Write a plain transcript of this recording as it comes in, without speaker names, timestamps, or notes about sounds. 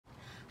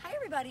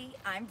everybody,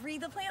 I'm Bree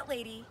the Plant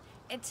Lady,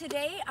 and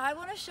today I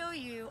want to show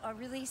you a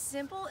really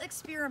simple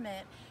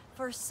experiment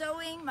for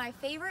sowing my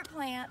favorite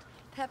plant,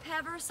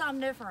 Papaver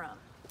somniferum.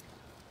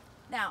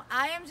 Now,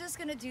 I am just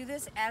going to do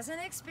this as an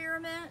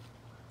experiment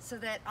so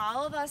that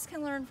all of us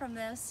can learn from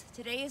this.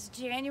 Today is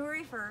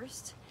January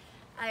 1st.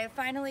 I have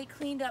finally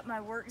cleaned up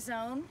my work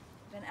zone.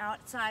 Been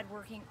outside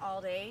working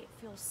all day.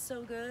 It feels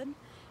so good.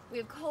 We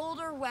have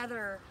colder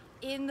weather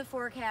in the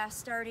forecast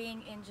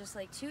starting in just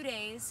like 2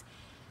 days.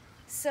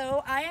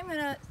 So I am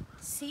gonna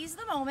seize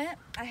the moment.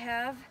 I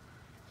have,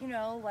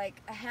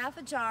 like a half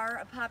a jar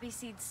of poppy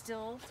seeds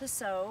still to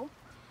sow.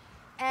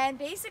 And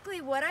basically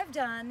what I've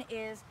done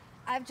is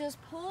I've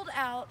just pulled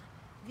out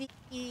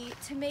the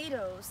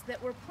tomatoes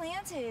that were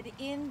planted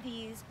in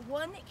these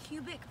 1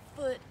 cubic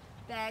foot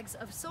bags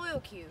of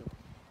soil cube.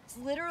 It's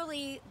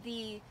literally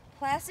the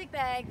plastic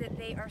bag that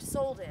they are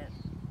sold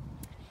in.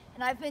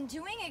 And I've been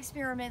doing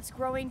experiments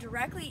growing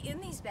directly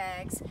in these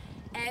bags,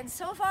 and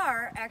so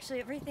far, actually,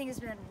 everything has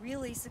been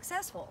really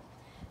successful.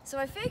 So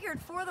I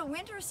figured for the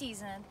winter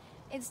season,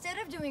 instead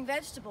of doing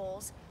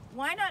vegetables,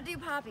 why not do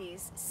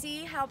poppies?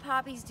 See how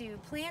poppies do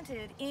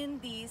planted in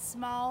these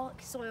small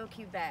soil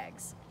cube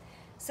bags.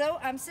 So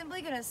I'm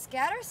simply gonna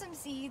scatter some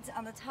seeds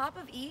on the top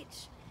of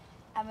each.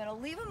 I'm gonna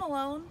leave them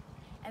alone,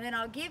 and then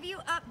I'll give you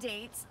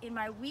updates in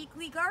my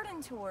weekly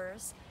garden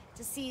tours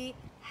to see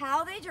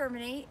how they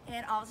germinate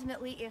and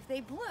ultimately if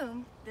they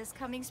bloom this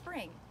coming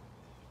spring.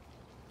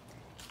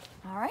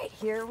 All right,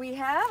 here we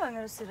have, I'm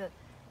gonna sort of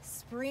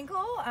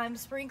sprinkle. I'm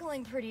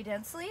sprinkling pretty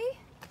densely.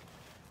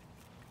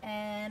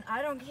 And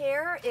I don't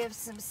care if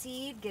some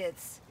seed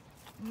gets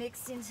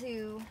mixed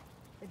into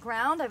the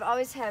ground. I've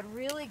always had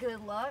really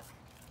good luck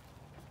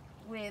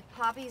with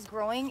poppies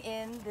growing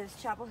in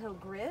this Chapel Hill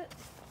grit.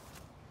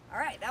 All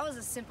right, that was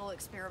a simple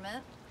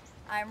experiment.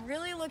 I'm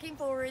really looking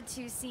forward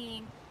to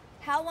seeing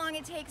how long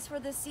it takes for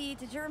the seed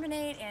to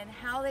germinate and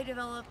how they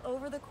develop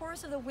over the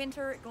course of the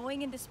winter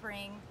going into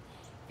spring.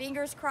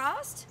 Fingers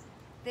crossed,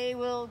 they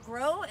will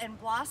grow and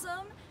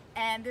blossom,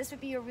 and this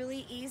would be a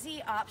really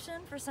easy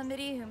option for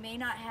somebody who may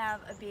not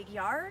have a big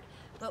yard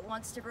but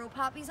wants to grow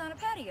poppies on a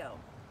patio.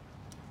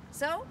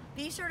 So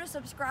be sure to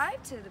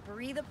subscribe to the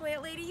Bree the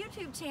Plant Lady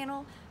YouTube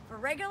channel for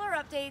regular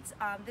updates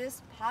on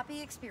this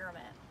poppy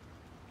experiment.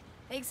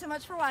 Thanks so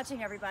much for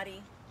watching,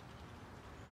 everybody.